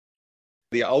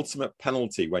The ultimate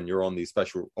penalty when you're on these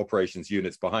special operations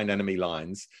units behind enemy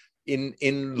lines, in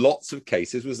lots of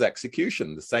cases, was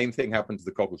execution. The same thing happened to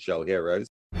the Cockleshell heroes.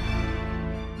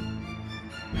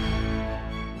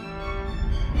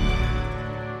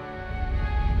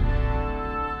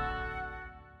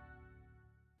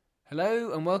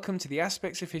 Hello and welcome to the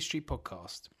Aspects of History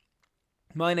podcast.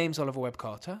 My name's Oliver Webb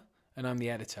Carter and I'm the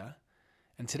editor.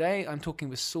 And today I'm talking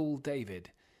with Saul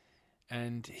David,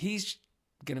 and he's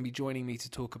going to be joining me to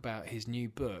talk about his new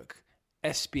book,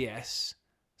 SBS,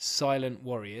 Silent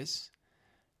Warriors.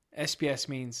 SBS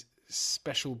means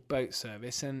Special Boat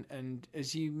Service, and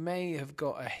as you may have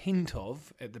got a hint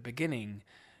of at the beginning,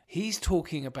 he's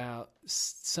talking about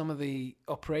some of the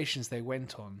operations they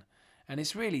went on, and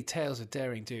it's really tales of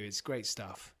daring do. It's great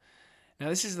stuff. Now,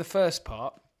 this is the first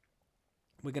part.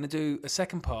 We're going to do a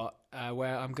second part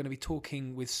where I'm going to be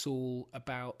talking with Saul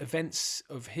about events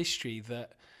of history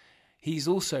that he's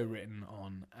also written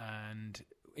on, and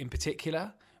in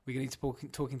particular, we're going to be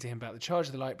talking to him about the Charge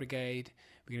of the Light Brigade.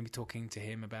 We're going to be talking to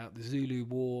him about the Zulu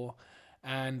War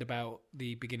and about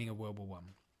the beginning of World War One.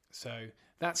 So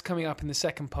that's coming up in the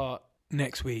second part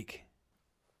next week.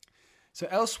 So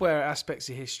elsewhere, aspects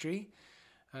of history,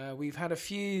 we've had a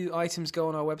few items go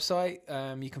on our website.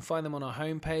 You can find them on our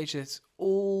homepage. It's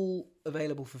all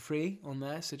available for free on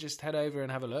there, so just head over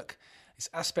and have a look. It's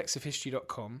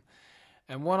aspectsofhistory.com.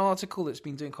 And one article that's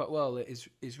been doing quite well is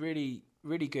really,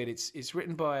 really good. It's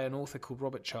written by an author called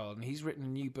Robert Child, and he's written a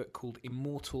new book called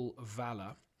Immortal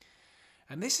Valor.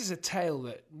 And this is a tale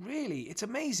that really, it's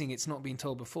amazing it's not been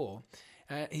told before.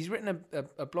 He's written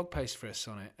a blog post for us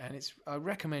on it, and I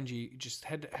recommend you just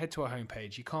head to our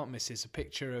homepage. You can't miss this. A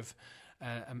picture of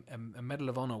a Medal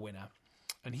of Honor winner.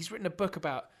 And he's written a book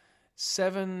about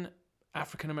 7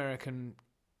 African-American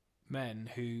men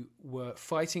who were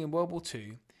fighting in World War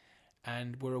II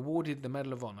and were awarded the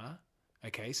Medal of Honor.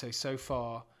 Okay, so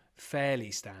far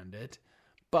fairly standard.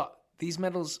 But these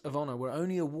Medals of Honor were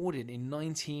only awarded in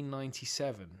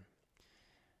 1997.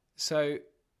 So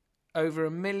over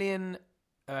 1 million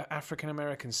African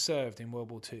Americans served in World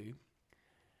War II.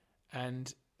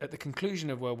 And at the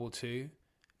conclusion of World War II,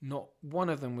 not one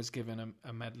of them was given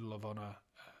a Medal of Honor,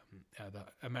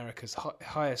 America's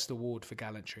highest award for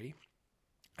gallantry.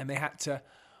 And they had to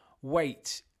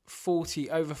wait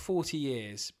over 40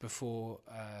 years before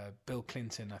Bill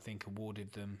Clinton, I think,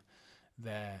 awarded them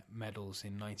their medals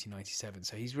in 1997.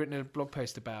 So he's written a blog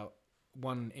post about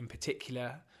one in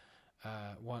particular,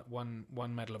 one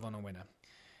Medal of Honor winner.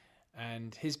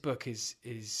 And his book is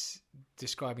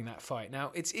describing that fight.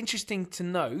 Now, it's interesting to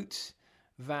note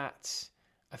that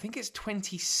I think it's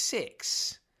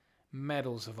 26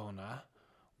 Medals of Honor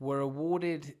were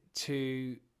awarded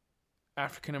to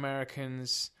African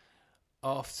Americans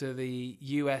after the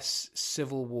US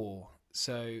Civil War.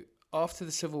 So after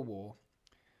the Civil War,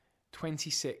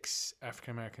 26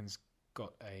 African Americans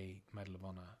got a Medal of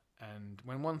Honor. And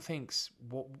when one thinks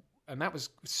and that was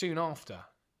soon after.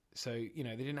 So, they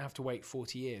didn't have to wait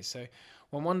 40 years. So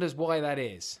one wonders why that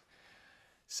is.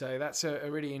 So that's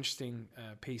a really interesting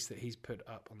piece that he's put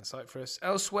up on the site for us.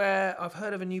 Elsewhere, I've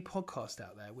heard of a new podcast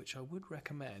out there, which I would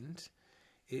recommend.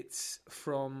 It's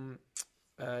from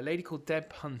a lady called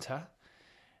Deb Hunter,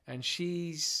 and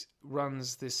she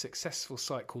runs this successful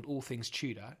site called All Things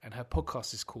Tudor, and her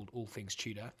podcast is called All Things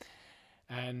Tudor.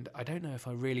 And I don't know if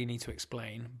I really need to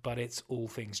explain, but it's All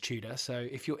Things Tudor. So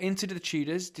if you're into the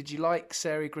Tudors, did you like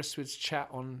Sarah Gristwood's chat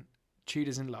on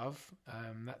Tudors in Love?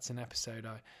 That's an episode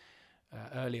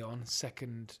early on,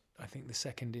 I think the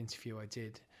second interview I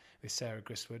did with Sarah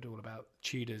Gristwood, all about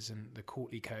Tudors and the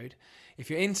courtly code. If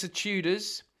you're into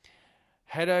Tudors,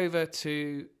 head over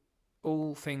to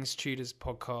All Things Tudors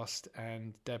podcast,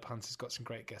 and Deb Hunter's got some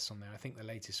great guests on there. I think the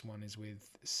latest one is with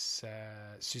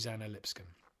Susanna Lipscomb,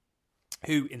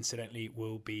 who incidentally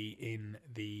will be in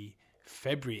the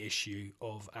February issue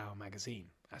of our magazine,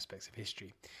 Aspects of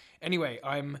History. Anyway,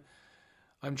 I'm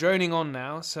droning on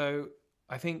now, so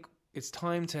I think it's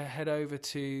time to head over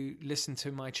to listen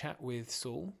to my chat with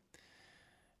Saul.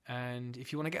 And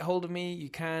if you want to get hold of me, you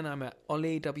can. I'm at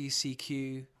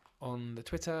OllieWCQ on the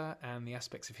Twitter, and the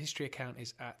Aspects of History account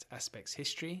is at Aspects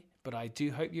History. But I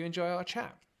do hope you enjoy our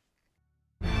chat.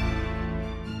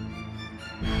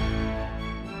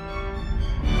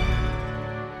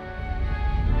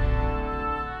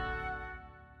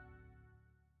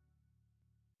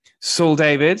 Saul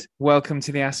David, welcome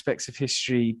to the Aspects of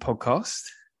History podcast.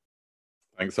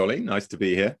 Thanks, Ollie. Nice to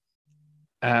be here.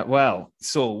 Well,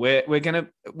 Saul, we're gonna.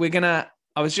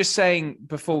 I was just saying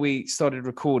before we started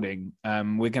recording,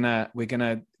 we're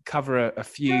gonna cover a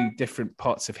few different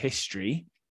parts of history,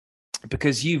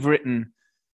 because you've written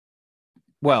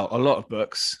well, a lot of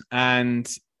books, and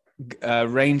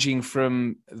ranging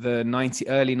from the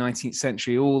early 19th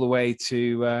century all the way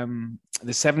to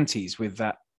the 70s with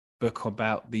that book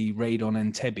about the raid on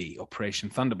Entebbe, Operation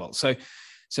Thunderbolt. So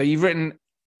you've written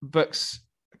books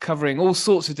covering all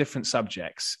sorts of different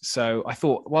subjects. So I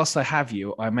thought, whilst I have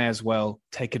you, I may as well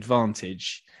take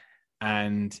advantage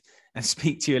and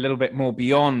speak to you a little bit more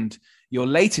beyond your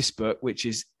latest book, which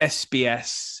is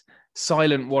SBS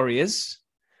Silent Warriors.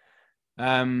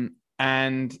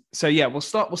 And so, yeah, we'll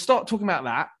start talking about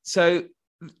that. So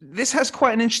this has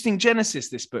quite an interesting genesis,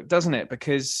 this book, doesn't it?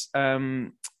 Because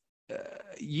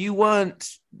you weren't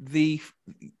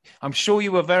I'm sure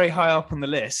you were very high up on the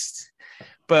list,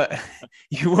 but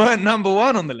you weren't number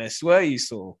one on the list, were you,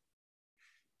 Saul?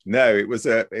 No, it was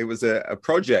a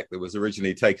project that was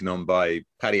originally taken on by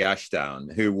Paddy Ashdown,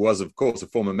 who was, of course, a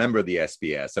former member of the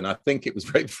SBS. And I think it was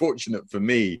very fortunate for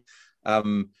me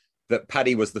that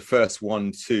Paddy was the first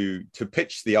one to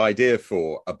pitch the idea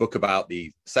for a book about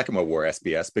the Second World War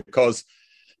SBS, because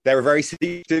they're a very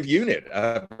secretive unit.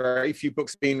 Very few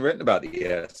books being written about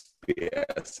the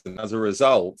SBS, and as a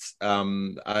result,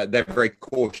 they're very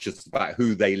cautious about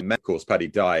who they met. Of course, Paddy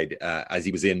died as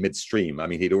he was in midstream. I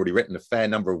mean, he'd already written a fair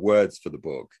number of words for the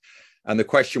book, and the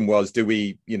question was, do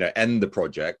we, end the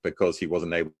project because he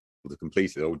wasn't able to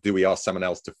complete it, or do we ask someone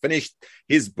else to finish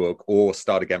his book or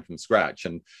start again from scratch?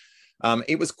 And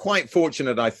it was quite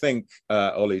fortunate, I think,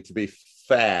 Ollie, to be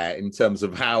fair in terms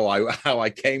of how I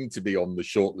came to be on the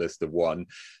short list of one,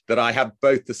 that I have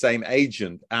both the same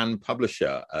agent and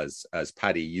publisher as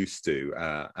Paddy used to,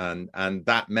 and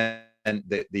that meant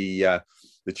that the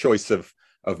choice of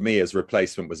me as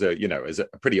replacement was a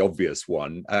pretty obvious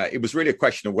one. It was really a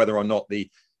question of whether or not the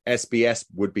SBS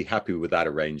would be happy with that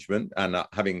arrangement, and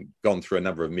having gone through a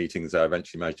number of meetings, I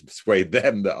eventually managed to persuade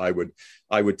them that I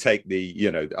would take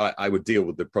I would deal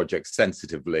with the project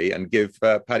sensitively and give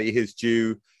Paddy his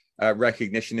due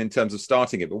recognition in terms of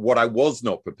starting it. But what I was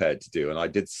not prepared to do, and I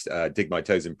did dig my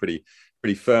toes in pretty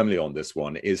firmly on this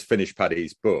one, is finish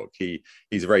Paddy's book.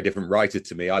 He's a very different writer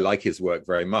to me. I like his work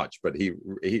very much, but he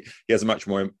has a much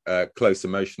more close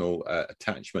emotional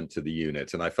attachment to the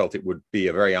unit, and I felt it would be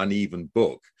a very uneven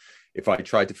book if I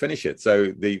tried to finish it.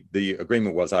 So the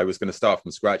agreement was I was going to start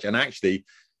from scratch, and actually,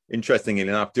 interestingly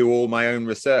enough, do all my own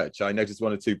research. I noticed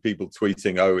one or two people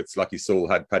tweeting, "Oh, it's lucky Saul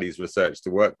had Paddy's research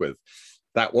to work with."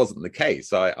 That wasn't the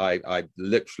case. I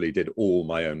literally did all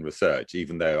my own research,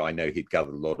 even though I know he'd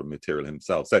gathered a lot of material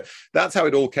himself. So that's how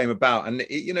it all came about. And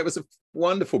it was a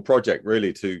wonderful project,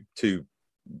 really, to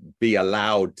be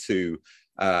allowed to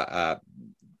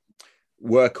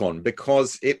work on,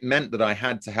 because it meant that I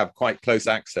had to have quite close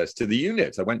access to the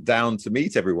unit. I went down to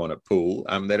meet everyone at Poole.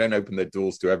 They don't open their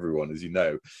doors to everyone, as you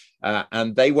know.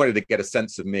 And they wanted to get a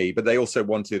sense of me, but they also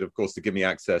wanted, of course, to give me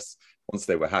access, once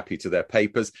they were happy, to their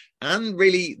papers and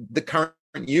really the current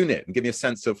unit, and give me a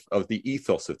sense of the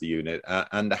ethos of the unit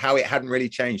and how it hadn't really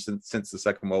changed since the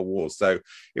Second World War. So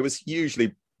it was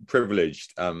hugely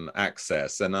privileged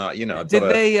access. And,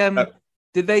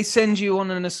 did they send you on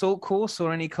an assault course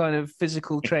or any kind of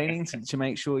physical training to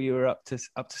make sure you were up to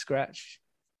scratch?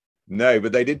 No,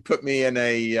 but they did put me in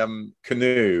a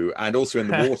canoe and also in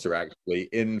the water, actually,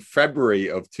 in February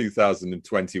of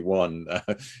 2021,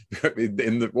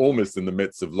 almost in the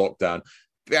midst of lockdown,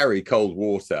 very cold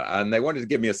water. And they wanted to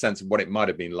give me a sense of what it might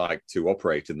have been like to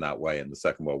operate in that way in the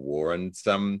Second World War. And,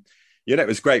 it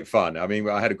was great fun. I mean,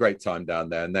 I had a great time down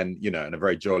there, and then, and a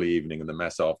very jolly evening in the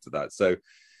mess after that. So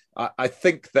I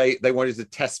think they wanted to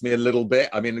test me a little bit.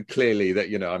 I mean, clearly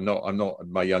that, I'm not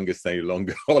my youngest any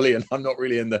longer, Holly, and I'm not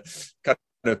really in the kind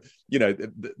of,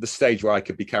 the stage where I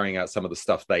could be carrying out some of the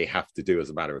stuff they have to do as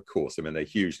a matter of course. I mean, they're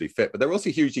hugely fit, but they're also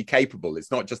hugely capable. It's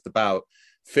not just about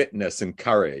fitness and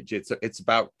courage. It's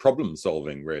about problem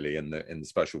solving, really, in the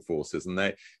special forces. And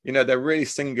they're really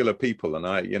singular people. And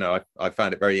I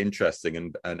found it very interesting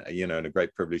and a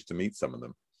great privilege to meet some of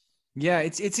them. Yeah,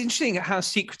 it's interesting how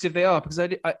secretive they are, because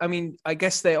I mean, I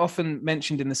guess they're often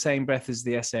mentioned in the same breath as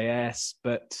the SAS,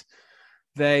 but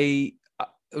they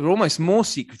are almost more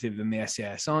secretive than the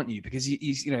SAS, aren't you? Because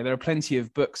there are plenty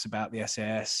of books about the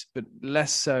SAS, but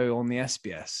less so on the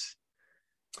SBS.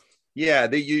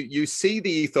 Yeah, you see the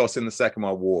ethos in the Second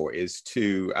World War is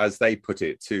to, as they put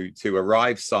it, to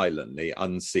arrive silently,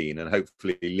 unseen, and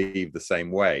hopefully leave the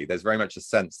same way. There's very much a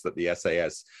sense that the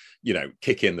SAS,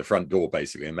 kick in the front door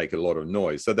basically and make a lot of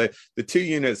noise. So the two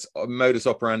units' modus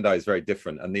operandi is very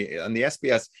different, and the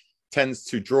SBS tends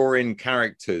to draw in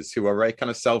characters who are very kind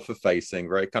of self-effacing,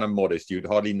 very kind of modest. You'd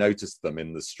hardly notice them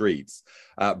in the streets,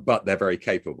 but they're very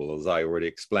capable, as I already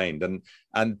explained,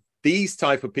 and these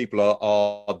type of people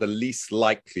are the least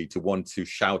likely to want to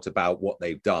shout about what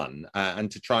they've done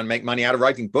and to try and make money out of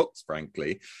writing books,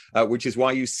 frankly, which is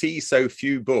why you see so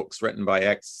few books written by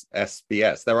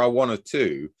ex-SBS. There are one or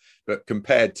two, but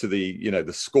compared to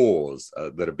the scores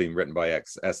that have been written by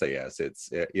ex-SAS,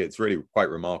 it's really quite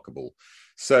remarkable.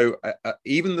 So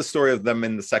even the story of them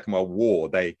in the Second World War,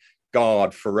 they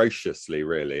guard ferociously,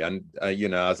 really. And,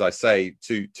 as I say,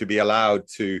 to be allowed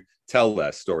to tell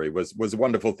their story was a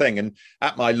wonderful thing. And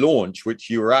at my launch, which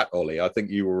you were at, Ollie, I think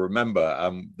you will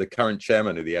remember, the current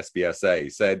chairman of the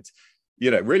SBSA said,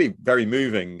 really very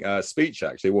moving speech,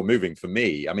 actually. Well, moving for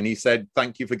me. I mean, he said,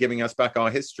 thank you for giving us back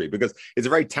our history, because it's a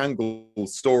very tangled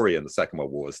story in the Second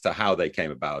World War as to how they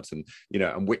came about and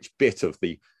which bit of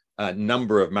the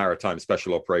number of maritime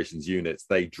special operations units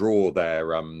they draw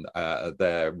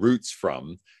their roots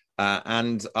from.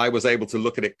 And I was able to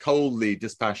look at it coldly,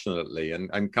 dispassionately,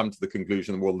 and come to the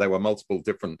conclusion, well, there were multiple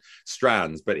different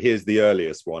strands, but here's the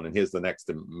earliest one, and here's the next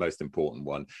most important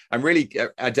one. And really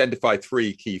identify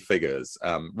three key figures.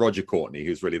 Roger Courtney,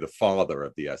 who's really the father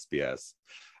of the SBS.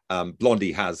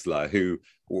 Blondie Hasler, who,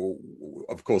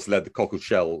 of course, led the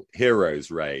Cockleshell Heroes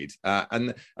raid.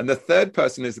 And the third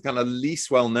person is the kind of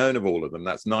least well-known of all of them.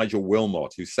 That's Nigel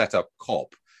Wilmot, who set up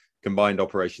COP, Combined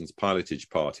Operations Pilotage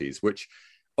Parties, which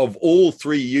of all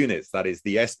three units, that is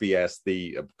the SBS,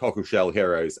 the Cockleshell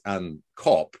Heroes, and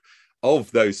COP,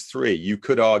 of those three, you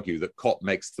could argue that COP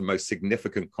makes the most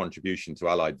significant contribution to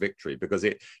Allied victory, because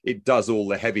it does all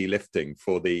the heavy lifting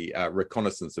for the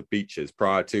reconnaissance of beaches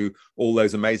prior to all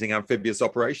those amazing amphibious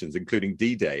operations, including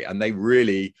D-Day. And they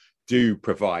really do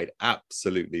provide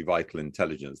absolutely vital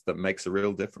intelligence that makes a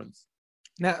real difference.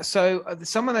 Now, so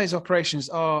some of those operations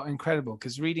are incredible,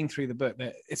 because reading through the book,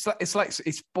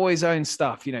 it's boys' own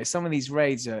stuff. Some of these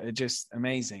raids are just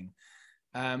amazing.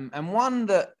 And one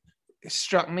that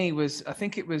struck me was, I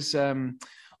think it was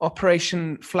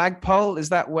Operation Flagpole. Is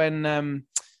that when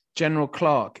General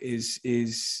Clark is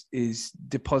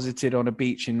deposited on a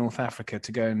beach in North Africa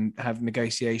to go and have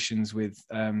negotiations with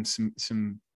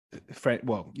some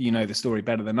well, the story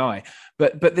better than I.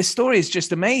 But this story is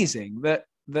just amazing. That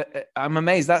I'm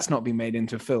amazed that's not been made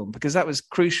into a film, because that was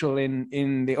crucial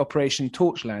in the Operation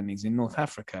Torch landings in North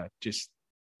Africa.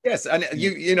 Yes, and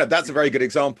that's a very good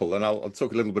example, and I'll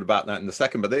talk a little bit about that in a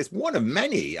second, but it's one of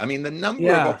many. I mean, the number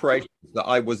of operations that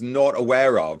I was not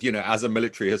aware of, as a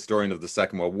military historian of the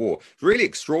Second World War, it's really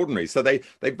extraordinary. So they've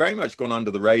very much gone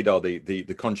under the radar,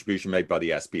 the contribution made by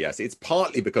the SBS. It's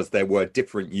partly because there were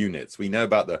different units. We know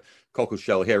about the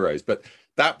Cockleshell Heroes, but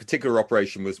that particular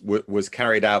operation was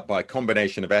carried out by a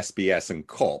combination of SBS and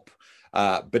COP.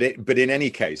 But in any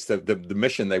case, the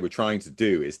mission they were trying to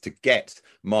do is to get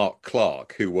Mark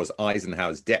Clark, who was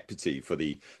Eisenhower's deputy for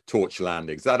the Torch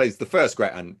landings. That is the first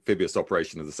great amphibious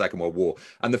operation of the Second World War,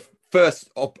 and the first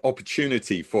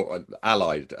opportunity for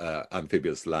Allied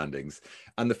amphibious landings,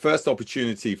 and the first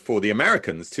opportunity for the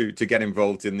Americans to get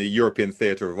involved in the European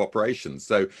theater of operations.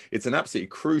 So it's an absolutely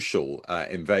crucial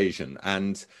invasion.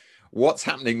 And what's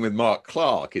happening with Mark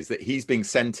Clark is that he's being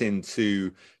sent in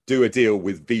to do a deal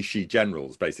with Vichy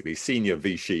generals, basically senior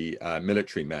Vichy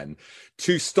military men,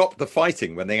 to stop the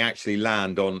fighting when they actually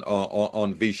land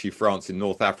on Vichy France in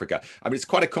North Africa. I mean, it's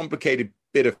quite a complicated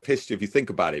bit of history if you think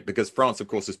about it, because France, of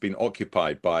course, has been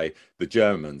occupied by the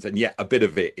Germans, and yet a bit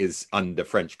of it is under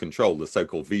French control, the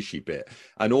so-called Vichy bit.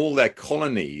 And all their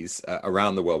colonies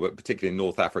around the world, but particularly in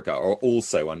North Africa, are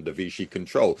also under Vichy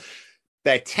control.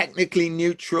 They're technically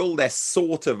neutral. They're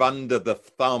sort of under the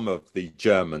thumb of the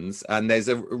Germans. And there's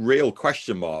a real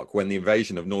question mark when the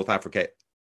invasion of North Africa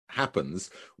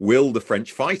happens. Will the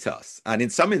French fight us? And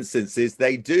in some instances,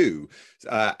 they do,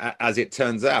 as it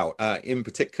turns out. In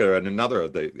particular, and another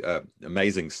of the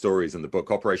amazing stories in the book,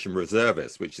 Operation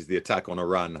Reservist, which is the attack on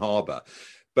Oran Harbor.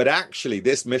 But actually,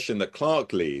 this mission that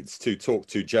Clark leads to talk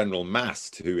to General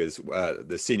Mast, who is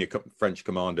the senior French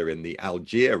commander in the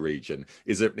Algiers region,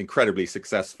 is incredibly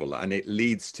successful, and it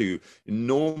leads to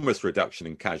enormous reduction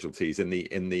in casualties in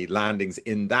the landings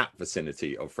in that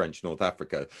vicinity of French North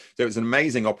Africa. So it was an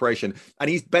amazing operation, and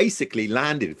he's basically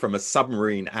landed from a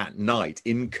submarine at night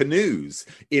in canoes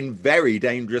in very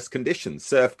dangerous conditions,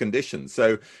 surf conditions.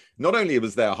 So not only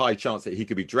was there a high chance that he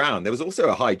could be drowned, there was also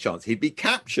a high chance he'd be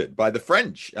captured by the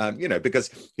French,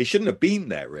 because he shouldn't have been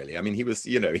there, really. I mean, he was,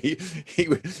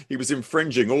 he was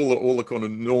infringing all the kind of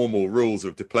normal rules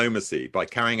of diplomacy by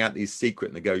carrying out these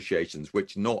secret negotiations,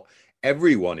 which not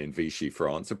everyone in Vichy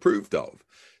France approved of.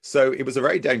 So it was a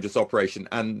very dangerous operation,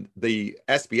 and the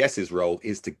SBS's role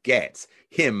is to get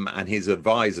him and his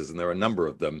advisors, and there are a number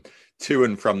of them, to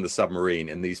and from the submarine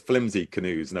in these flimsy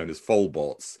canoes known as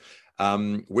folbots.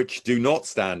 which do not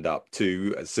stand up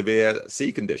to severe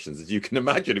sea conditions, as you can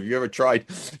imagine if you ever tried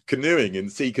canoeing in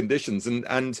sea conditions.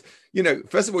 And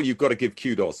first of all, you've got to give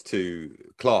kudos to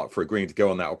Clark for agreeing to go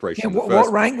on that operation. Yeah,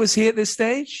 what rank was he at this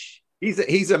stage?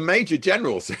 He's a major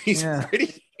general, so he's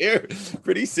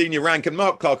pretty senior rank. And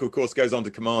Mark Clark, of course, goes on to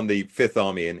command the Fifth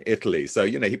Army in Italy. So,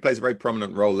 he plays a very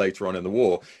prominent role later on in the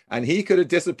war. And he could have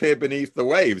disappeared beneath the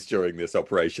waves during this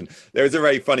operation. There is a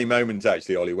very funny moment,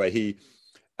 actually, Ollie, where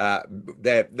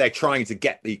they're trying to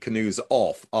get the canoes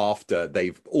off after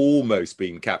they've almost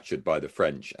been captured by the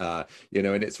French, and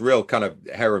it's real kind of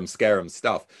harem scarum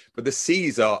stuff. But the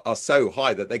seas are so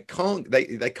high that they can't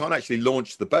actually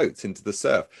launch the boats into the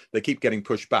surf. They keep getting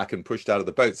pushed back and pushed out of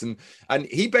the boats, and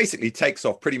he basically takes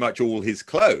off pretty much all his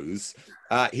clothes.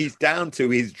 He's down to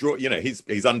his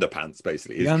his underpants,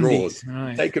 basically, his drawers.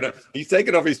 Right. He's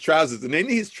taken off his trousers, and in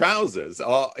his trousers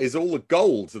is all the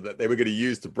gold that they were going to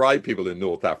use to bribe people in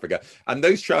North Africa. And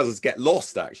those trousers get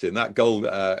lost, actually, and that gold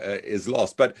is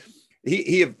lost. But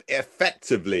he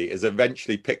effectively is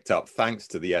eventually picked up thanks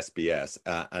to the SBS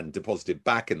and deposited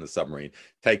back in the submarine,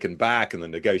 taken back, and the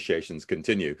negotiations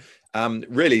continue.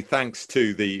 Really, thanks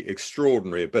to the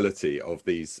extraordinary ability of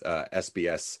these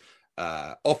SBS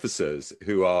officers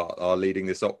who are leading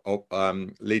this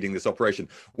operation.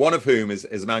 One of whom is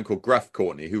a man called Gruff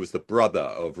Courtney, who was the brother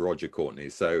of Roger Courtney.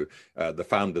 So the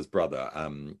founder's brother.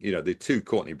 The two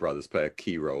Courtney brothers play a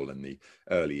key role in the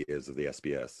early years of the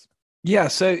SBS. Yeah,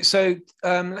 so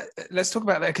let's talk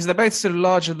about that, because they're both sort of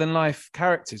larger than life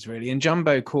characters, really. And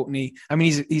Jumbo Courtney, I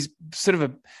mean, he's sort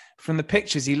of from the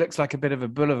pictures, he looks like a bit of a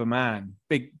bull of a man,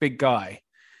 big guy.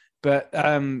 But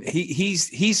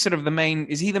he's sort of the main.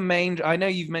 Is he the main? I know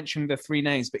you've mentioned the three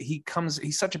names, but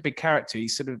he's such a big character. He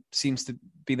sort of seems to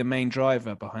be the main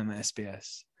driver behind the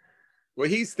SBS. Well,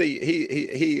 he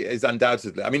is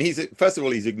undoubtedly. I mean, he's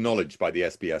acknowledged by the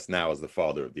SBS now as the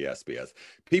father of the SBS.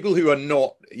 People who are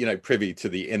not, privy to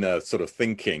the inner sort of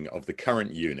thinking of the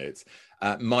current units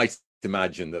might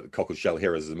imagine that the Cockleshell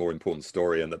Heroes is a more important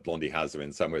story and that Blondie Hazza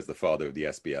in some ways the father of the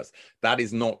SBS. That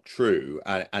is not true,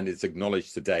 and it's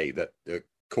acknowledged today that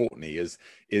Courtney is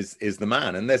the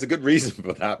man, and there's a good reason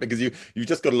for that, because you've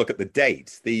just got to look at the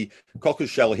dates. The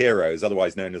Cockleshell Heroes,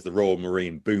 otherwise known as the Royal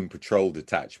Marine Boom Patrol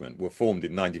Detachment, were formed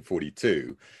in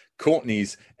 1942.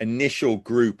 Courtney's initial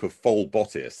group of Foal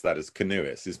Bottists, that is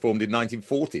canoeists, is formed in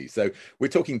 1940. So we're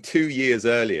talking 2 years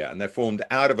earlier, and they're formed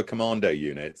out of a commando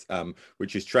unit,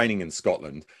 which is training in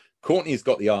Scotland. Courtney's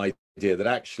got the idea that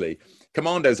actually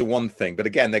commandos are one thing, but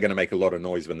again, they're going to make a lot of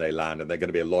noise when they land, and they're going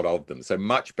to be a lot of them. So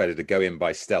much better to go in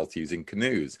by stealth using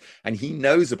canoes. And he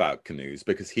knows about canoes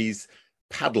because he's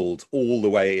paddled all the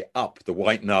way up the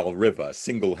White Nile River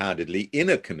single-handedly in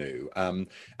a canoe, and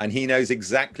he knows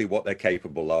exactly what they're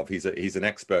capable of. He's an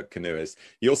expert canoeist.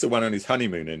 He also went on his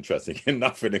honeymoon, interesting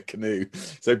enough, in a canoe,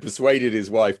 so persuaded his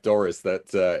wife Doris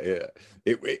that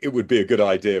it would be a good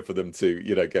idea for them to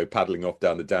go paddling off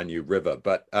down the Danube River.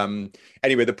 But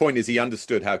anyway, the point is he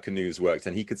understood how canoes worked,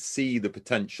 and he could see the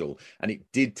potential, and it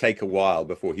did take a while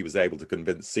before he was able to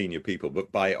convince senior people.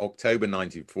 But by October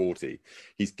 1940,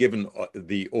 he's given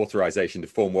the authorization to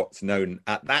form what's known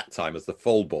at that time as the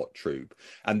Folbot Troop,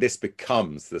 and this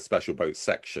becomes the Special Boat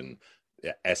Section,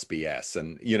 SBS.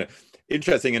 And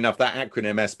interesting enough, that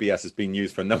acronym SBS has been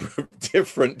used for a number of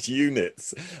different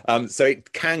units, so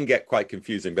it can get quite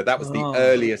confusing, but that was the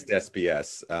earliest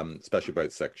SBS, Special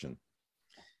Boat Section.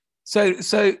 So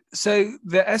the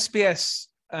SBS,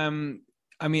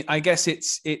 I mean, I guess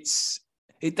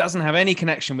it doesn't have any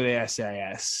connection with the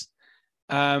SAS.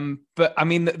 But I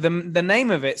mean, the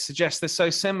name of it suggests they're so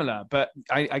similar. But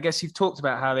I guess you've talked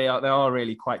about how they are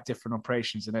really quite different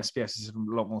operations, and SBS is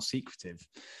a lot more secretive.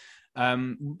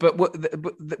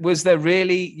 But was there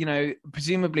really,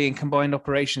 presumably in combined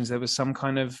operations, there was some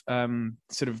kind of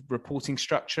sort of reporting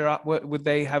structure? Would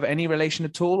they have any relation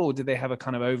at all, or did they have a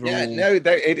kind of overall? Yeah, no,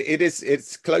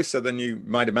 it's closer than you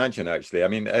might imagine, actually. I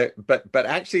mean, but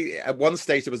actually, at one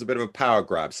stage there was a bit of a power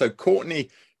grab. So Courtney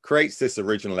creates this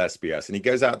original SBS, and he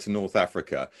goes out to North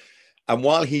Africa. And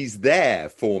while he's there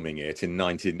forming it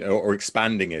or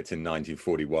expanding it in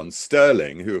 1941,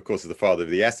 Sterling, who of course is the father of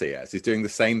the SAS, is doing the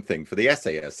same thing for the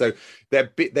SAS. So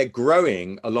they're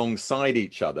growing alongside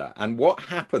each other. And what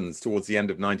happens towards the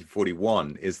end of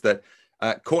 1941 is that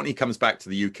Courtney comes back to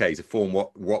the UK to form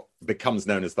what becomes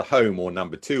known as the Home or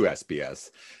Number 2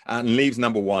 SBS, and leaves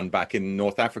Number 1 back in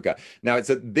North Africa. Now, it's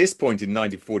at this point in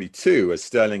 1942, as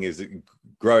Sterling is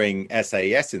growing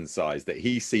SAS in size, that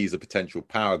he sees a potential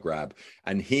power grab,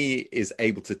 and he is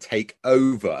able to take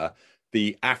over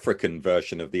the African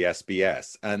version of the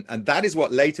SBS. And that is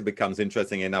what later becomes,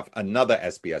 interesting enough, another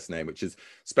SBS name, which is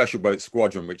Special Boat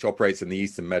Squadron, which operates in the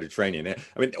Eastern Mediterranean.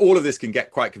 I mean, all of this can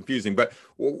get quite confusing, but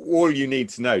all you need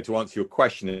to know to answer your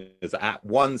question is at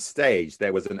one stage,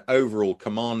 there was an overall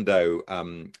commando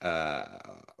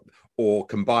or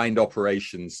combined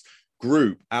operations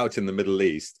group out in the Middle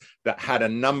East that had a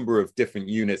number of different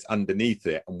units underneath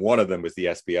it, and one of them was the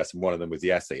SBS and one of them was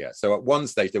the SAS. So at one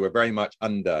stage they were very much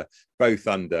both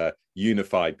under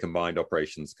unified combined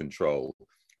operations control.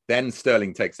 Then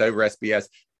Sterling takes over SBS,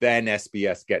 then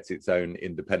SBS gets its own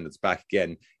independence back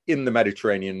again in the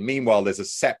Mediterranean. Meanwhile, there's a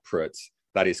separate,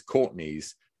 that is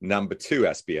Courtney's number 2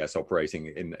 SBS operating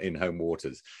in home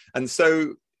waters. And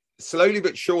so slowly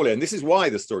but surely, and this is why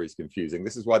the story is confusing,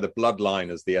 this is why the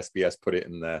bloodline, as the SBS put it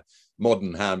in their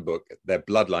modern handbook, their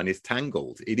bloodline is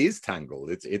tangled. It is tangled.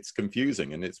 It's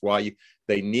confusing, and it's why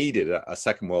they needed a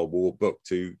Second World War book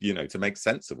to make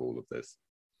sense of all of this.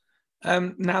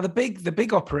 Now the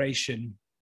big operation,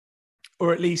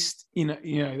 or at least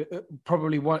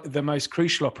probably the most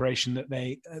crucial operation that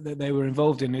they were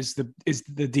involved in is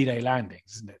the D-Day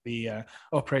landings, isn't it? The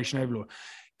Operation Overlord.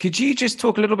 Could you just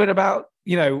talk a little bit about,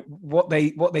 what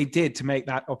they did to make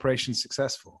that operation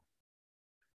successful?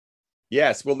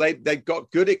 Yes, well, they got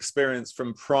good experience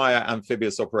from prior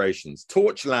amphibious operations.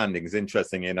 Torch landings,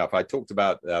 interestingly enough, I talked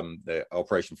about the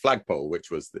Operation Flagpole,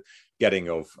 which was the getting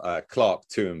of Clark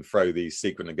to and fro these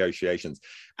secret negotiations.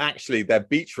 Actually, their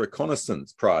beach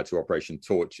reconnaissance prior to Operation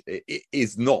Torch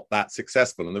is not that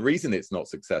successful. And the reason it's not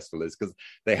successful is because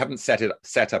they haven't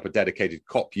set up a dedicated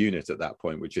COP unit at that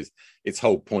point, which is its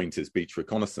whole point is beach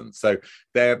reconnaissance. So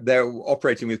they're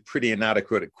operating with pretty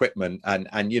inadequate equipment and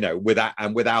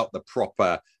without the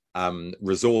proper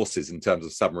resources in terms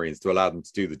of submarines to allow them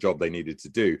to do the job they needed to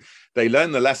do. They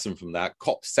learned the lesson from that.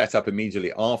 COP set up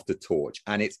immediately after Torch,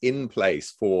 and it's in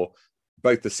place for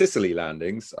both the Sicily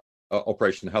landings,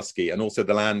 Operation Husky, and also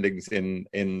the landings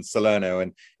in Salerno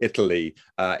and Italy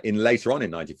later on in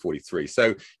 1943.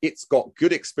 So it's got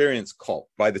good experience, COP,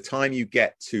 by the time you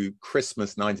get to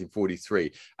Christmas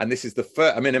 1943. And this is the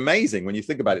first, amazing when you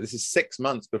think about it. This is 6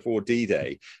 months before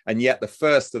D-Day, and yet the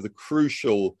first of the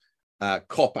crucial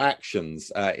COP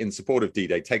actions in support of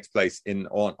D-Day takes place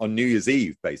on New Year's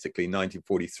Eve, basically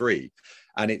 1943,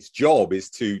 and its job is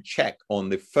to check on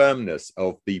the firmness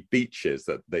of the beaches,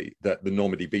 the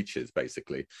Normandy beaches,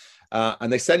 basically.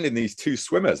 And they send in these 2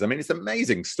 swimmers. It's an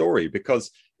amazing story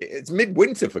because it's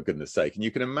midwinter, for goodness sake, and you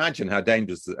can imagine how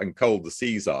dangerous and cold the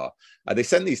seas are. They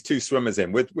send these 2 swimmers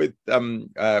in with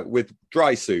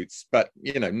dry suits, but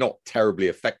not terribly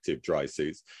effective dry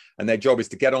suits. And their job is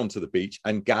to get onto the beach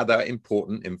and gather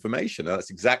important information. And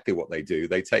that's exactly what they do.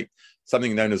 They take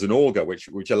something known as an auger,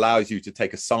 which allows you to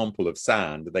take a sample of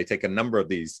sand. They take a number of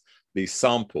these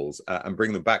samples and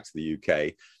bring them back to the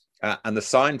UK. And the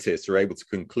scientists are able to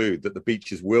conclude that the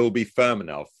beaches will be firm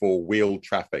enough for wheeled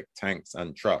traffic, tanks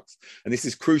and trucks. And this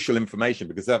is crucial information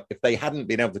because if they hadn't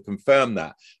been able to confirm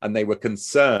that, and they were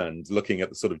concerned looking at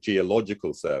the sort of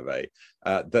geological survey,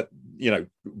 that,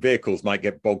 vehicles might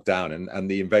get bogged down and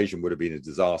the invasion would have been a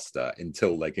disaster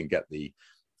until they can get the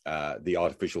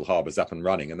artificial harbors up and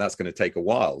running, and that's going to take a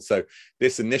while. So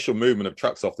this initial movement of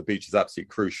trucks off the beach is absolutely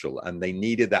crucial, and they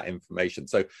needed that information.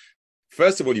 So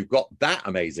first of all, you've got that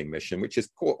amazing mission, which is,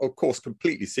 of course,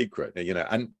 completely secret,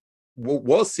 and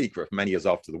was secret for many years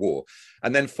after the war,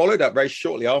 and then followed up very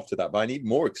shortly after that by an even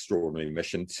more extraordinary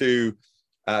mission to.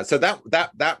 So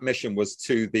that mission was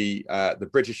to the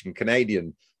British and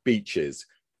Canadian beaches.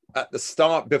 At the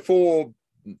start, before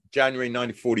January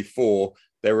 1944,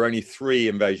 there were only 3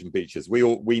 invasion beaches.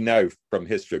 We know from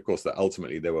history, of course, that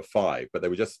ultimately there were 5, but there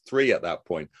were just 3 at that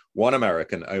point. 1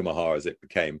 American, Omaha, as it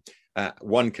became.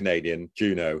 1 Canadian,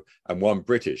 Juneau, and 1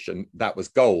 British, and that was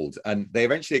gold. And they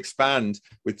eventually expand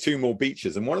with 2 more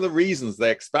beaches. And one of the reasons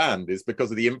they expand is because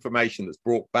of the information that's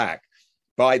brought back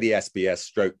by the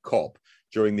SBS/COP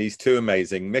during these 2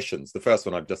 amazing missions. The first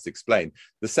one I've just explained.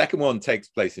 The second one takes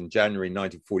place in January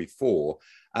 1944,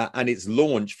 and it's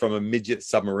launched from a midget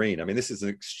submarine. This is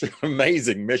an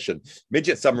amazing mission.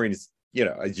 Midget submarine is,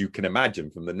 as you can imagine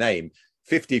from the name,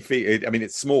 50 feet.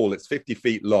 It's small. It's 50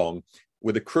 feet long,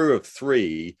 with a crew of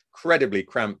 3, incredibly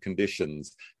cramped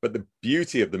conditions. But the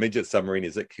beauty of the midget submarine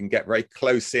is it can get very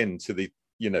close into the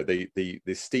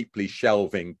steeply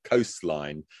shelving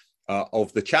coastline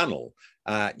of the channel.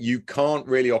 You can't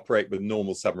really operate with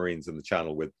normal submarines in the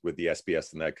channel with the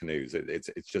SBS and their canoes.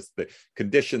 It's just the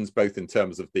conditions, both in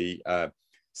terms of the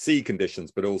sea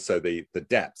conditions, but also the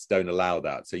depths don't allow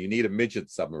that. So you need a midget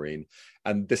submarine.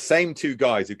 And the same 2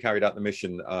 guys who carried out the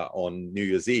mission on New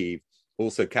Year's Eve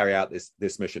also carry out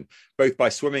this mission, both by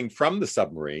swimming from the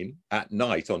submarine at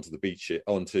night onto the beach,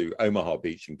 onto Omaha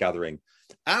Beach, and gathering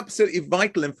absolutely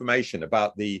vital information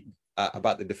about the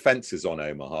defenses on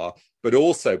Omaha, but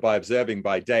also by observing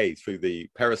by day through the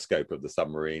periscope of the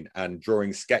submarine and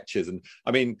drawing sketches. And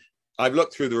I mean, I've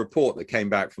looked through the report that came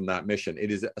back from that mission.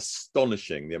 It is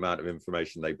astonishing the amount of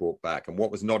information they brought back. And what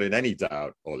was not in any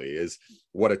doubt, Ollie, is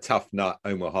what a tough nut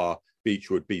Omaha Beach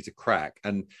would be to crack.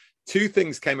 And two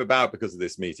things came about because of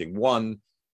this meeting. One,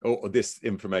 or this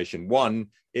information. One,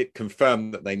 it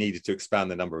confirmed that they needed to expand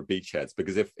the number of beachheads,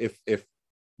 because if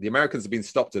the Americans had been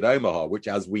stopped at Omaha, which,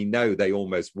 as we know, they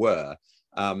almost were,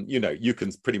 you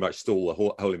can pretty much stall the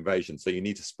whole invasion. So you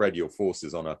need to spread your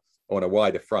forces on a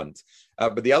wider front.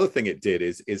 But the other thing it did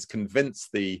is convince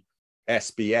the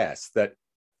SBS that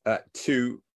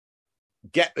to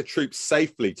get the troops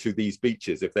safely to these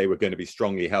beaches, if they were going to be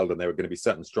strongly held and there were going to be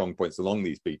certain strong points along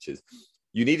these beaches,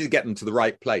 you needed to get them to the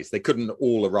right place. They couldn't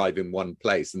all arrive in one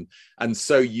place. And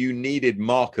so you needed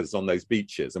markers on those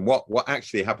beaches. And what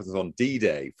actually happens on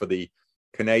D-Day for the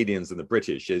Canadians and the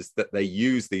British is that they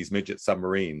use these midget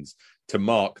submarines to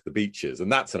mark the beaches.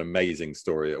 And that's an amazing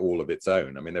story all of its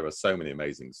own. I mean, there are so many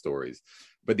amazing stories.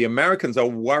 But the Americans are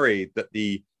worried that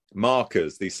the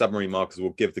markers, these submarine markers,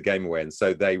 will give the game away. And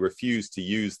so they refuse to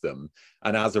use them.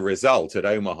 And as a result, at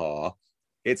Omaha,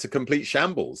 it's a complete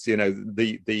shambles.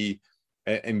 The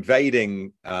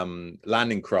invading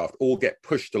landing craft all get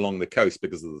pushed along the coast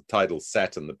because of the tidal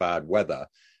set and the bad weather.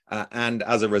 And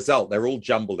as a result, they're all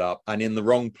jumbled up and in the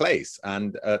wrong place.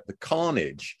 And the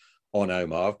carnage on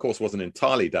Omaha, of course, wasn't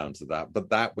entirely down to that, but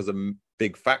that was a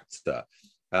big factor.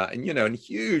 And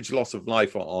huge loss of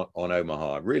life on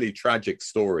Omaha. Really tragic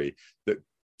story that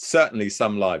certainly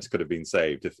some lives could have been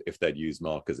saved if they'd used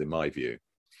markers, in my view.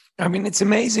 I mean, it's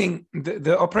amazing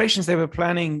the operations they were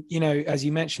planning, as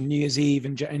you mentioned, New Year's Eve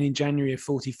and in January of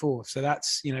 44. So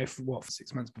that's, for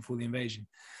 6 months before the invasion.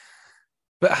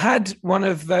 But had one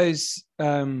of those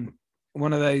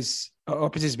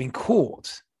operatives been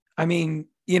caught, I mean,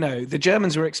 the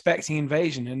Germans were expecting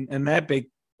invasion, and their big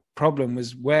problem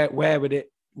was where would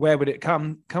it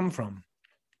come from?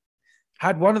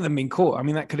 Had one of them been caught, I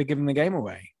mean, that could have given the game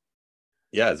away.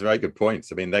 Yeah, it's a very good point.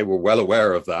 I mean, they were well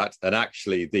aware of that. And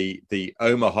actually, the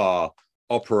Omaha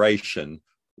operation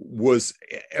was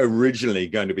originally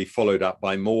going to be followed up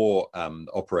by more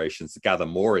operations to gather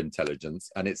more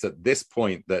intelligence. And it's at this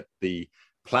point that the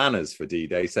planners for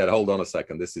D-Day said, hold on a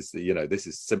second, this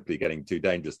is simply getting too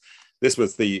dangerous. This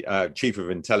was the chief of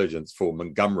intelligence for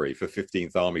Montgomery, for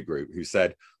 15th Army Group, who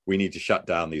said, we need to shut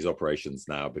down these operations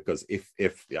now, because if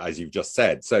as you've just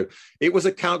said, so it was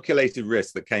a calculated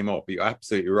risk that came off. You're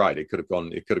absolutely right. It could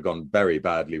have gone very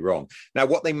badly wrong. Now,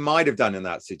 what they might have done in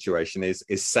that situation is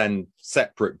send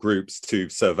separate groups to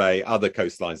survey other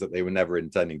coastlines that they were never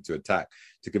intending to attack,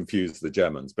 to confuse the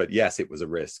Germans. But yes, it was a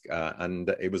risk, and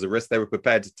it was a risk they were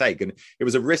prepared to take, and it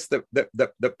was a risk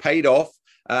that paid off.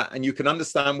 And you can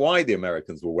understand why the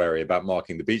Americans were wary about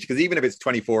marking the beach, because even if it's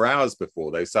 24 hours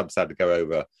before, those subs had to go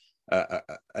over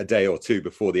a day or two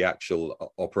before the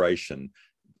actual operation.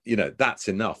 That's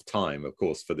enough time, of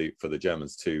course, for the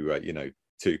Germans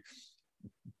to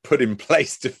put in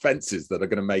place defenses that are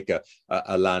going to make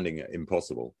a landing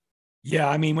impossible. Yeah,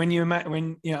 I mean,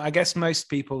 I guess most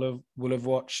people will have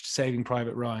watched Saving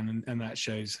Private Ryan, and that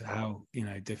shows how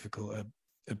difficult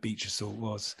a beach assault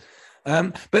was.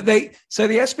 But the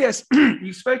SBS,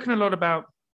 you've spoken a lot about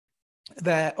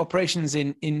their operations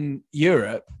in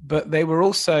Europe, but they were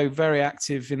also very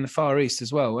active in the Far East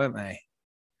as well, weren't they?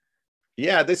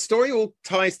 Yeah, the story all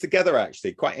ties together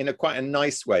actually quite a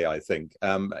nice way, I think. In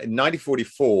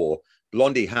 1944,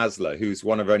 Blondie Hasler, who's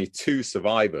one of only 2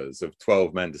 survivors of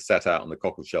 12 men to set out on the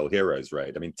Cockleshell Heroes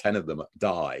raid. I mean, 10 of them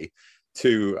die,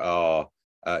 2 are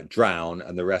drown,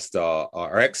 and the rest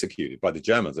are executed by the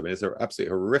Germans. I mean, it's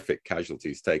absolutely horrific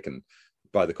casualties taken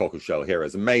by the Cockleshell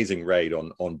Heroes. Amazing raid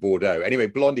on Bordeaux. Anyway,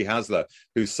 Blondie Hasler,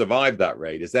 who survived that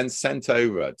raid, is then sent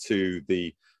over to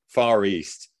the Far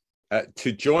East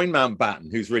to join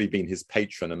Mountbatten, who's really been his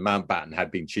patron, and Mountbatten had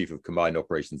been chief of combined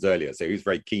operations earlier, so he was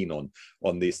very keen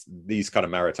on these kind of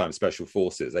maritime special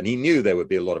forces, and he knew there would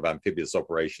be a lot of amphibious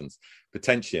operations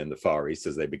potentially in the Far East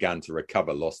as they began to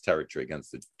recover lost territory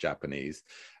against the Japanese,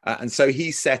 and so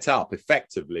he set up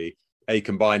effectively a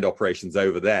combined operations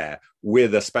over there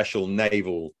with a special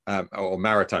naval or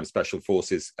maritime special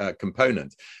forces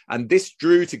component. And this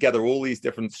drew together all these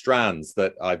different strands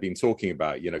that I've been talking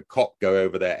about. COP go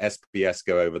over there, SBS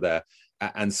go over there,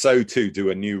 and so too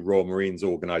do a new Royal Marines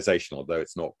organization, although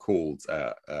it's not called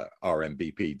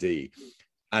RMBPD.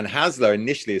 And Hasler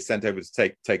initially is sent over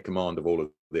to take command of all of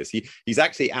this. He's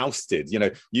actually ousted.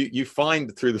 You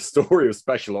find through the story of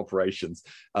special operations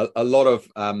a lot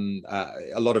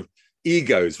of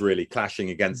egos really clashing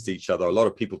against each other. A lot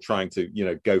of people trying to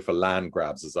go for land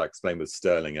grabs, as I explained with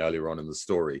Sterling earlier on in the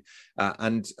story.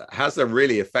 And Hasler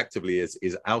really effectively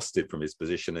is ousted from his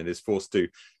position and is forced to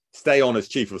stay on as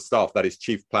chief of staff, that is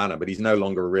chief planner, but he's no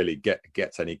longer really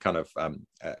gets any kind of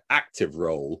active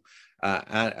role,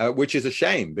 which is a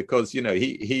shame because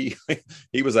he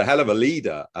was a hell of a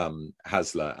leader,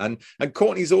 Hasler, and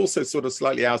Courtney's also sort of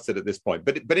slightly ousted at this point.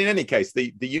 But in any case,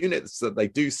 the units that they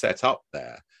do set up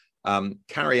there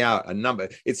carry out a number.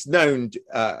 It's known,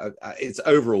 its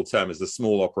overall term is the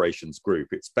Small Operations Group.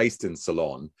 It's based in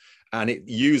Ceylon. And it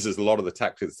uses a lot of the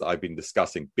tactics that I've been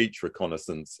discussing: beach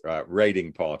reconnaissance,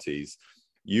 raiding parties,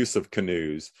 use of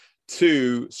canoes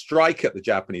to strike at the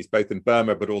Japanese, both in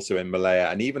Burma but also in Malaya,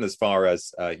 and even as far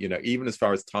as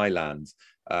Thailand,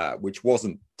 which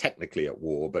wasn't technically at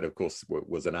war, but of course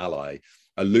was an ally,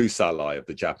 a loose ally of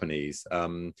the Japanese.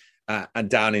 And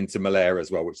down into Malaya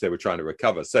as well, which they were trying to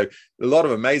recover. So a lot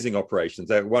of amazing operations.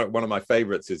 One of my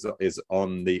favorites is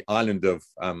on the island of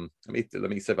let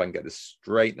me see if I can get this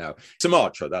straight now.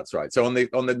 Sumatra, that's right. So on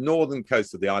the northern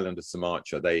coast of the island of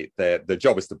Sumatra, their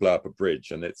job is to blow up a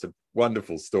bridge, and it's a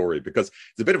wonderful story because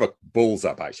it's a bit of a balls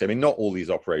up actually. I mean, not all these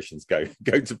operations go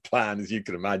to plan, as you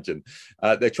can imagine.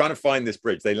 They're trying to find this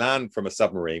bridge. They land from a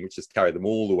submarine, which has carried them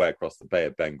all the way across the Bay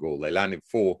of Bengal. They land in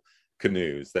 4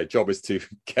 canoes. Their job is to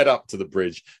get up to the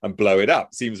bridge and blow it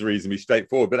up. Seems reasonably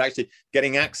straightforward, but actually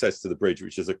getting access to the bridge,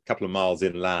 which is a couple of miles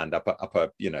inland up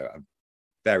a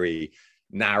very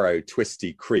narrow,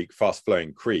 twisty creek,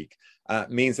 fast-flowing creek,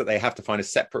 means that they have to find a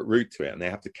separate route to it, and they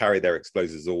have to carry their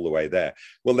explosives all the way there.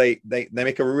 Well, they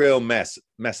make a real mess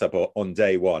up on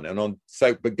day one,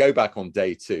 but go back on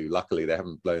day 2. Luckily, they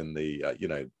haven't blown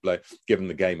given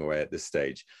the game away at this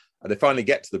stage. And they finally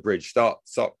get to the bridge, start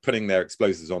putting their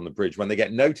explosives on the bridge, when they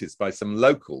get noticed by some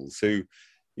locals who,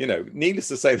 needless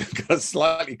to say, they're kind of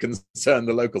slightly concerned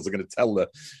the locals are going to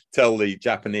tell the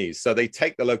Japanese. So they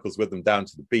take the locals with them down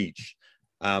to the beach.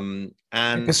 And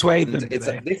persuade them.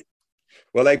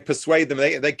 They persuade them.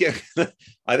 They give,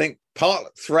 I think,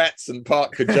 part threats and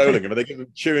part cajoling them. They give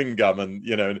them chewing gum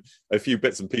and a few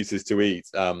bits and pieces to eat,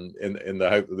 in the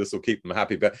hope that this will keep them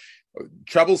happy. But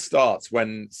trouble starts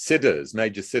when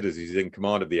Major Sidders, who's in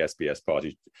command of the SBS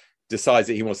party, decides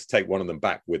that he wants to take one of them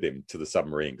back with him to the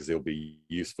submarine because he'll be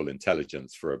useful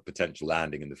intelligence for a potential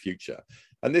landing in the future.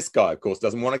 And this guy, of course,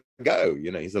 doesn't want to go.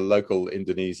 He's a local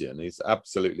Indonesian. He's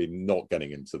absolutely not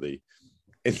getting into the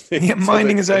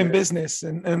minding his own business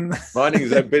and minding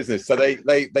his own business. So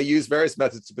they use various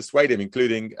methods to persuade him,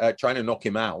 including trying to knock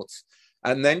him out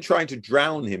and then trying to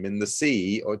drown him in the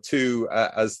sea, or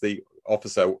as the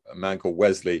officer, a man called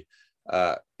Wesley,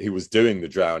 who was doing the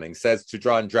drowning, says, to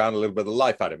try and drown a little bit of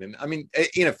life out of him. I mean,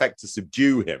 in effect, to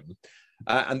subdue him.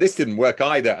 And this didn't work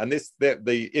either. And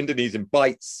the Indonesian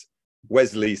bites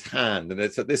Wesley's hand, and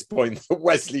it's at this point that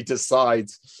Wesley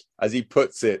decides, as he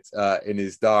puts it in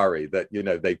his diary, that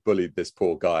they bullied this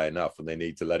poor guy enough and they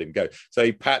need to let him go. So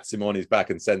he pats him on his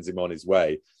back and sends him on his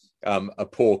way, a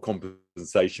poor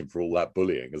compensation for all that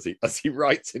bullying, as he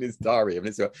writes in his diary. I mean,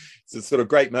 it's a sort of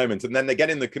great moment. And then they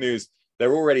get in the canoes.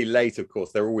 They're already late, of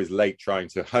course. They're always late trying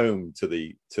to home to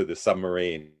the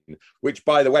submarine, which,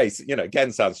 by the way,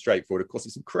 again, sounds straightforward. Of course,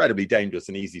 it's incredibly dangerous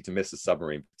and easy to miss a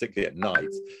submarine, particularly at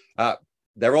night.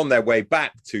 They're on their way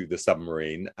back to the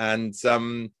submarine, and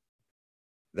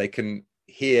they can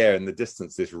hear in the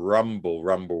distance this rumble,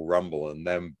 and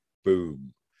then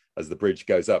boom, as the bridge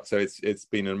goes up. So it's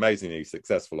been an amazingly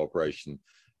successful operation,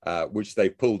 which they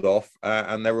pulled off,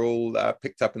 and they're all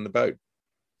picked up in the boat.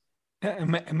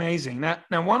 Amazing. Now,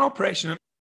 one operation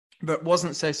that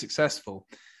wasn't so successful,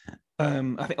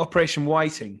 I think Operation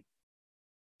Whiting.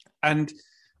 And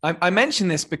I mention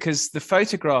this because the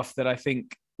photograph that I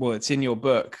think, it's in your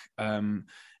book,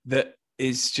 that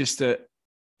is just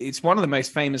it's one of the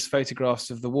most famous photographs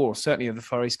of the war, certainly of the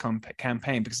Far East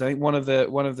campaign, because I think one of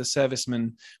the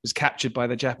servicemen was captured by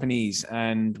the Japanese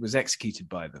and was executed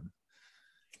by them.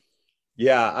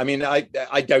 Yeah, I mean, I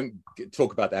don't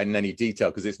talk about that in any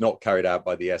detail because it's not carried out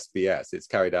by the SBS. It's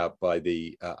carried out by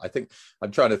the, I think,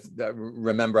 I'm trying to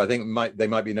remember, I think they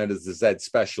might be known as the Z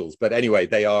Specials. But anyway,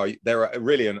 they're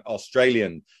really an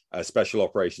Australian special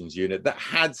operations unit that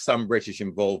had some British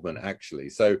involvement, actually.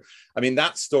 So, I mean,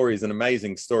 that story is an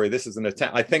amazing story. This is an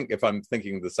attempt, I think, if I'm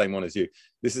thinking of the same one as you,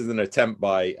 this is an attempt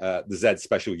by the Z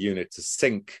Special unit to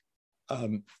sink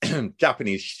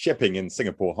Japanese shipping in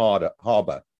Singapore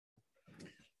Harbour.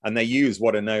 and they use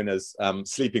what are known as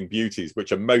sleeping beauties,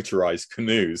 which are motorized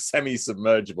canoes,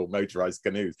 semi-submergible motorized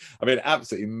canoes. I mean,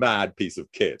 absolutely mad piece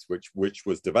of kit, which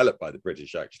was developed by the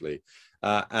British actually,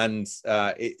 and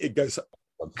it goes.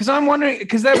 Because I'm wondering,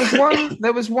 because there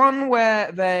was one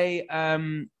where they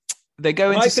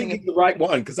go into thinking the right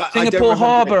one? Because Singapore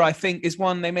Harbour, I think, is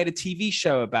one they made a TV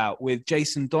show about with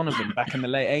Jason Donovan back in the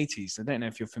late 80s. I don't know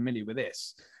if you're familiar with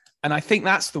this. And I think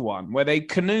that's the one where they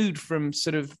canoed from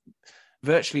sort of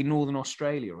virtually northern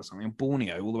Australia or something,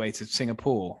 Borneo, all the way to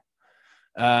Singapore,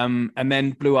 and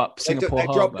then blew up Singapore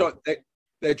Harbour.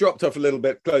 They dropped off a little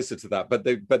bit closer to that, but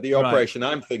the operation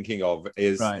I'm thinking of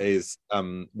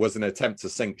was an attempt to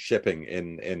sink shipping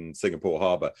in Singapore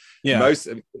Harbour. Yeah.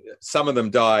 Some of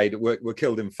them died, were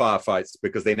killed in firefights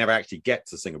because they never actually get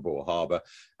to Singapore Harbour,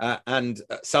 and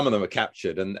some of them were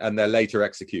captured and they're later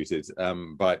executed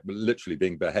by literally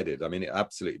being beheaded. I mean,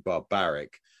 absolutely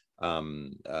barbaric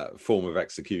form of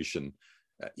execution,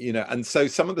 And so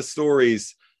some of the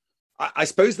stories, I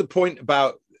suppose the point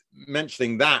about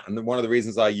mentioning that, and one of the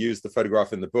reasons I use the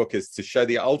photograph in the book, is to show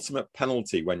the ultimate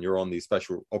penalty when you're on these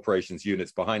special operations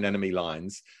units behind enemy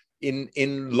lines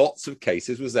in lots of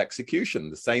cases was execution.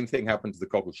 The same thing happened to the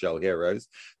Cockleshell Heroes.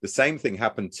 The same thing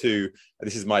happened to,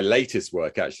 this is my latest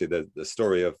work actually, the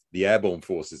story of the airborne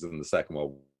forces in the Second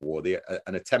World War,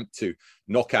 an attempt to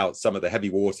knock out some of the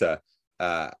heavy water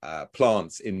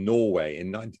plants in Norway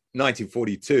in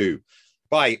 1942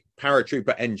 by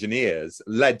paratrooper engineers,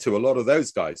 led to a lot of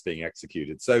those guys being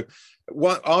executed. So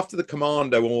after the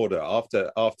commando order,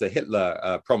 after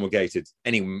Hitler promulgated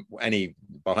any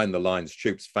behind the lines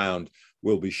troops found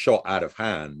will be shot out of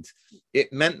hand,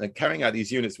 it meant that carrying out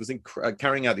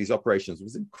these operations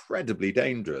was incredibly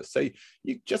dangerous. So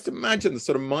you just imagine the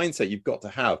sort of mindset you've got to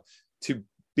have to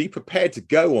be prepared to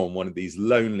go on one of these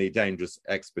lonely, dangerous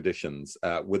expeditions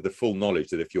with the full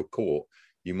knowledge that if you're caught,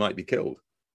 you might be killed.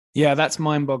 Yeah, that's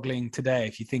mind-boggling today.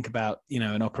 If you think about,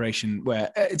 an operation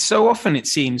where it's so often it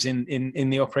seems in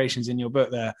the operations in your book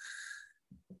there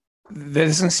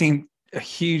doesn't seem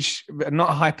not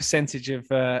a high percentage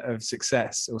of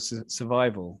success or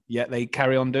survival. Yet they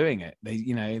carry on doing it.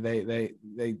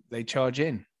 They charge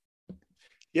in.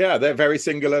 Yeah, they're very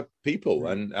singular people,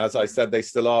 and as I said, they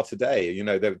still are today.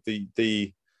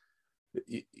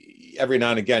 Every now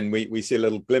and again we see a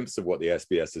little glimpse of what the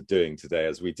SBS are doing today,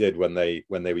 as we did when they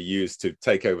were used to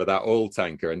take over that oil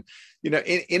tanker. And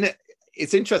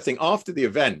it's interesting, after the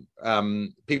event,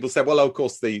 people said, well, of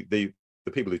course the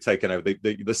people who've taken over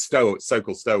the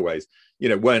so-called stowaways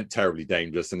weren't terribly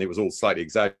dangerous and it was all slightly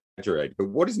exaggerated. But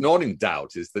what is not in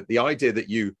doubt is that the idea that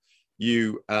you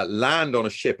land on a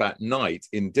ship at night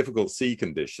in difficult sea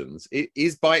conditions, it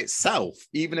is by itself,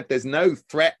 even if there's no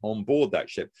threat on board that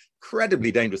ship,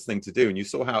 incredibly dangerous thing to do. And you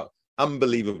saw how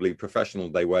unbelievably professional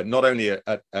they were, not only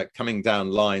at coming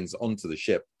down lines onto the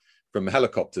ship from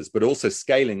helicopters, but also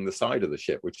scaling the side of the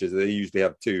ship, which is they usually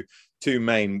have two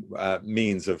main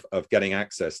means of getting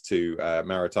access to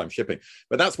maritime shipping.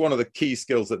 But that's one of the key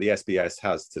skills that the SBS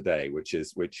has today, which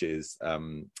is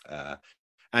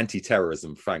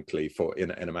anti-terrorism, frankly, in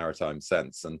a maritime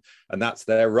sense, and that's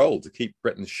their role, to keep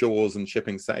Britain's shores and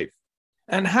shipping safe.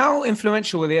 And how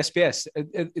influential were the SBS?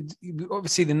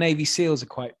 Obviously, the Navy SEALs are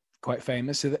quite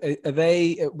famous.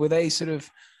 Were they sort of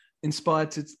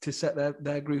inspired to set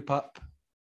their group up?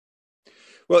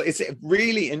 Well, it's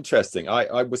really interesting.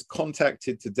 I was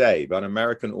contacted today by an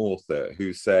American author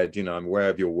who said, I'm aware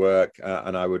of your work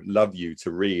and I would love you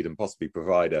to read and possibly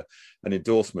provide an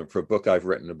endorsement for a book I've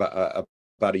written about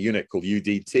a unit called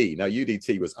UDT. Now,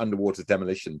 UDT was underwater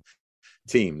demolition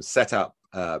teams set up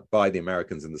by the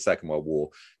Americans in the Second World War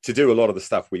to do a lot of the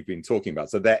stuff we've been talking about.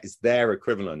 So that is their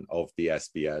equivalent of the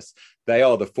SBS. They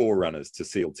are the forerunners to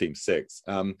SEAL Team 6.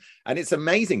 And it's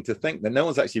amazing to think that no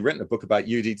one's actually written a book about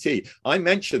UDT. I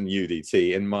mentioned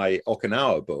UDT in my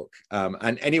Okinawa book,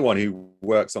 and anyone who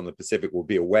works on the Pacific will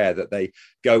be aware that they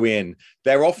go in.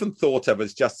 They're often thought of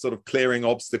as just sort of clearing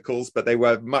obstacles, but they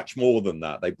were much more than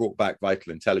that. They brought back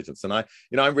vital intelligence. And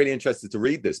I'm really interested to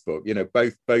read this book,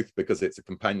 both because it's a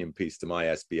companion piece to my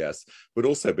SBS, but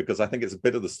also because I think it's a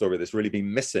bit of the story that's really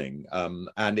been missing,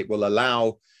 and it will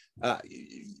allow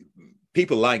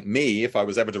people like me, if I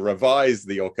was ever to revise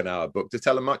the Okinawa book, to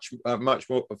tell a much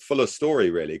more fuller story,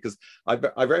 really, because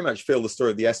I very much feel the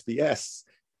story of the SBS,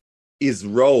 his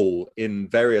role in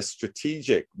various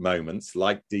strategic moments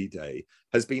like D-Day,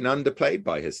 has been underplayed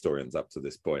by historians up to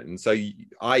this point. And so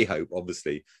I hope,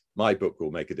 obviously, my book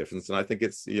will make a difference. And I think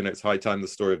it's high time the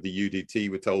story of the UDT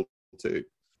were told too.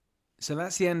 So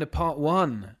that's the end of part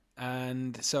 1.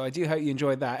 And so I do hope you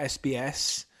enjoyed that.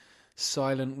 SBS,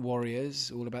 Silent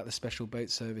Warriors, all about the Special Boat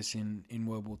Service in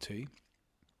World War II.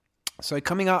 So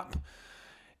coming up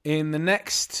in the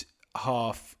next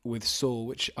half with Saul,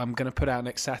 which I'm going to put out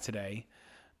next Saturday,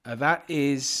 that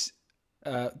is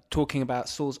talking about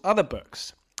Saul's other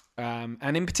books.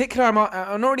 And in particular,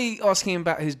 I'm not really asking him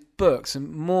about his books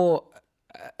and more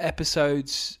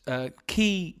episodes,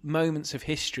 key moments of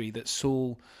history that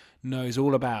Saul knows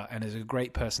all about and is a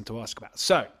great person to ask about.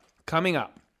 So, coming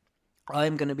up,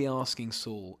 I'm going to be asking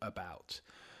Saul about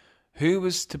who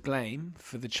was to blame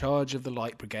for the charge of the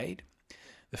Light Brigade,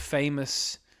 the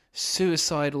famous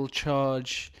suicidal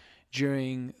charge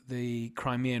during the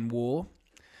Crimean War.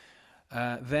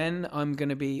 Then I'm going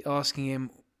to be asking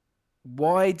him,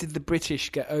 why did the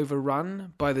British get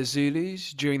overrun by the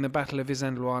Zulus during the Battle of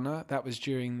Isandlwana? That was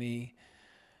during the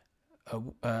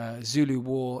Zulu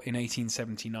War in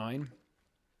 1879.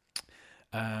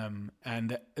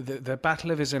 And the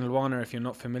Battle of Isandlwana, if you're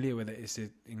not familiar with it, is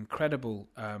an incredible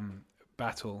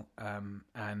battle,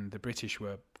 and the British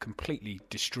were completely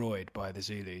destroyed by the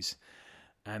Zulus.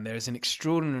 And there's an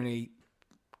extraordinarily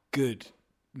good,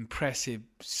 impressive,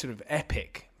 sort of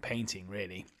epic painting,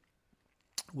 really,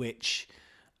 which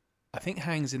I think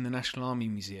hangs in the National Army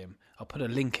Museum. I'll put a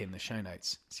link in the show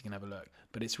notes so you can have a look.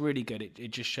 But it's really good.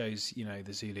 It just shows,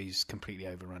 the Zulus completely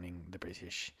overrunning the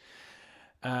British.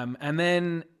 And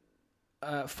then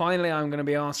finally, I'm going to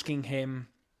be asking him,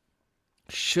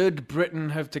 should Britain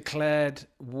have declared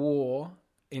war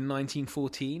in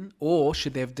 1914, or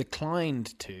should they have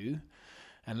declined to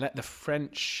and let the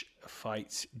French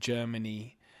fight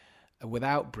Germany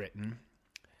without Britain?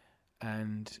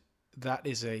 And that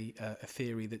is a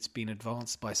theory that's been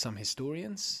advanced by some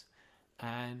historians.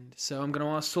 And so I'm going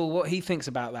to ask Saul what he thinks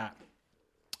about that.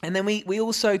 And then we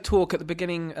also talk at the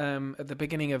beginning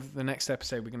of the next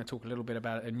episode, we're going to talk a little bit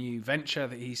about a new venture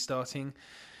that he's starting,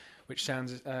 which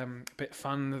sounds a bit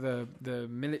fun, the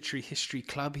military history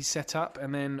club he set up.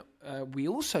 And then we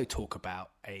also talk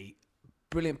about a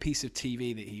brilliant piece of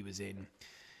TV that he was in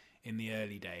the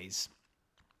early days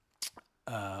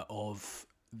of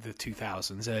the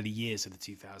 2000s, early years of the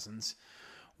 2000s,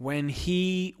 when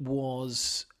he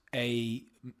was a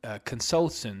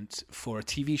consultant for a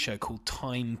TV show called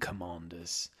Time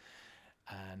Commanders.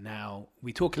 Now,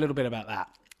 we talk a little bit about that,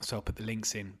 so I'll put the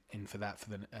links in for that for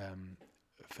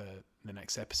the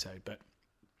next episode. But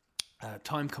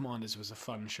Time Commanders was a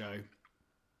fun show.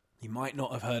 You might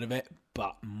not have heard of it,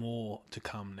 but more to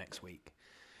come next week.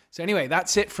 So anyway,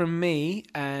 that's it from me,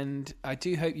 and I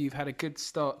do hope you've had a good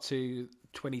start to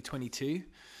 2022.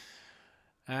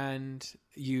 And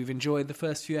you've enjoyed the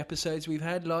first few episodes we've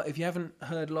had. If you haven't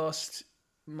heard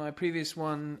my previous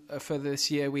one for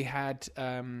this year,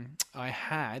 I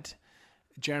had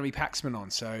Jeremy Paxman on.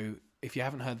 So if you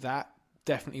haven't heard that,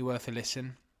 definitely worth a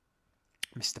listen.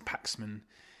 Mr. Paxman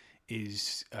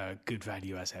is good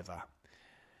value as ever.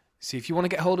 So if you want to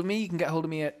get hold of me, you can get hold of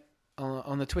me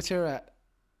on the Twitter at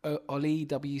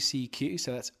OliWCQ.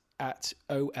 So that's at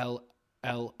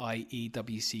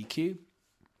OLLIEWCQ.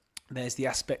 There's the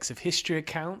Aspects of History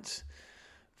account.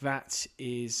 That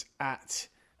is at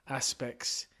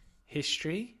Aspects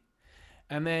History.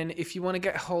 And then if you want to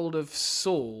get hold of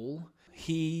Saul,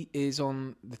 he is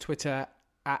on the Twitter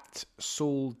at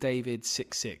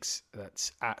SaulDavid66.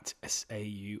 That's at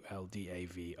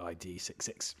SAULDAVID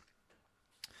 66.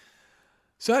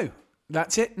 So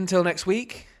that's it until next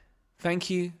week. Thank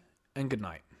you and good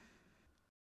night.